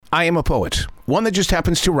I am a poet, one that just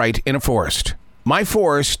happens to write in a forest. My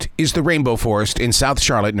forest is the Rainbow Forest in South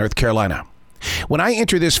Charlotte, North Carolina. When I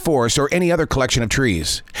enter this forest or any other collection of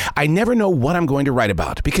trees, I never know what I'm going to write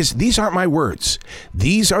about because these aren't my words.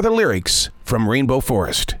 These are the lyrics from Rainbow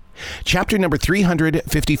Forest. Chapter number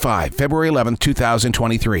 355, February 11th,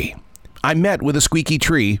 2023. I met with a squeaky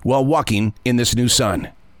tree while walking in this new sun.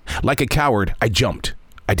 Like a coward, I jumped.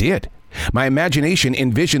 I did. My imagination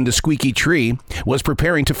envisioned the squeaky tree was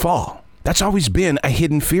preparing to fall. That's always been a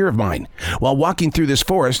hidden fear of mine. While walking through this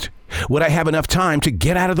forest, would I have enough time to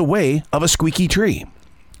get out of the way of a squeaky tree?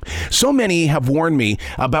 So many have warned me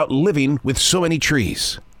about living with so many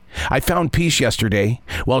trees. I found peace yesterday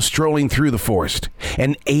while strolling through the forest.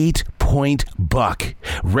 An 8-point buck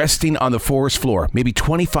resting on the forest floor, maybe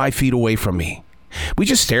 25 feet away from me. We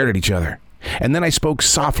just stared at each other, and then I spoke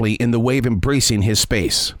softly in the way of embracing his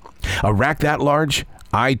space. A rack that large,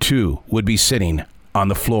 I too would be sitting on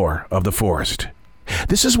the floor of the forest.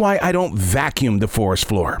 This is why I don't vacuum the forest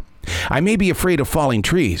floor. I may be afraid of falling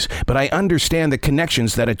trees, but I understand the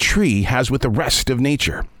connections that a tree has with the rest of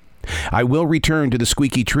nature. I will return to the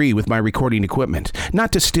squeaky tree with my recording equipment,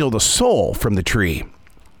 not to steal the soul from the tree,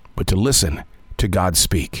 but to listen to God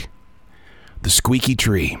speak. The squeaky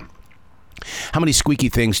tree. How many squeaky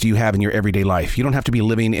things do you have in your everyday life? You don't have to be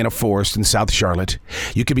living in a forest in South Charlotte.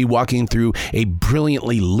 You could be walking through a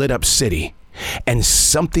brilliantly lit up city, and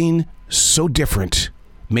something so different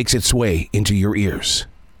makes its way into your ears.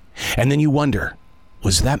 And then you wonder,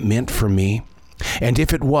 was that meant for me? And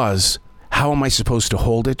if it was, how am I supposed to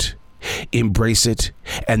hold it, embrace it,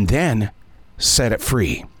 and then set it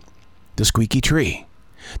free? The squeaky tree.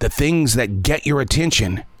 The things that get your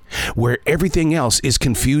attention where everything else is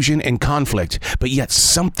confusion and conflict, but yet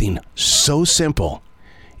something so simple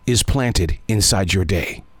is planted inside your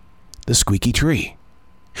day. The squeaky tree.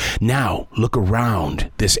 Now look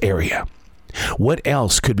around this area. What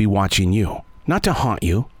else could be watching you? Not to haunt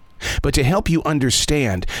you, but to help you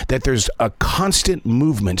understand that there's a constant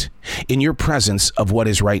movement in your presence of what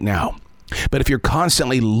is right now. But if you're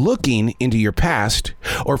constantly looking into your past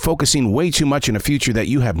or focusing way too much in a future that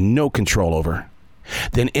you have no control over,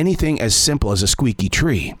 then anything as simple as a squeaky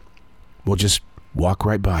tree will just walk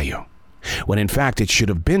right by you, when in fact it should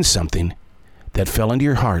have been something that fell into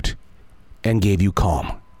your heart and gave you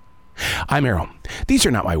calm. I'm Errol. These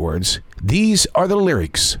are not my words. These are the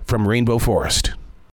lyrics from Rainbow Forest.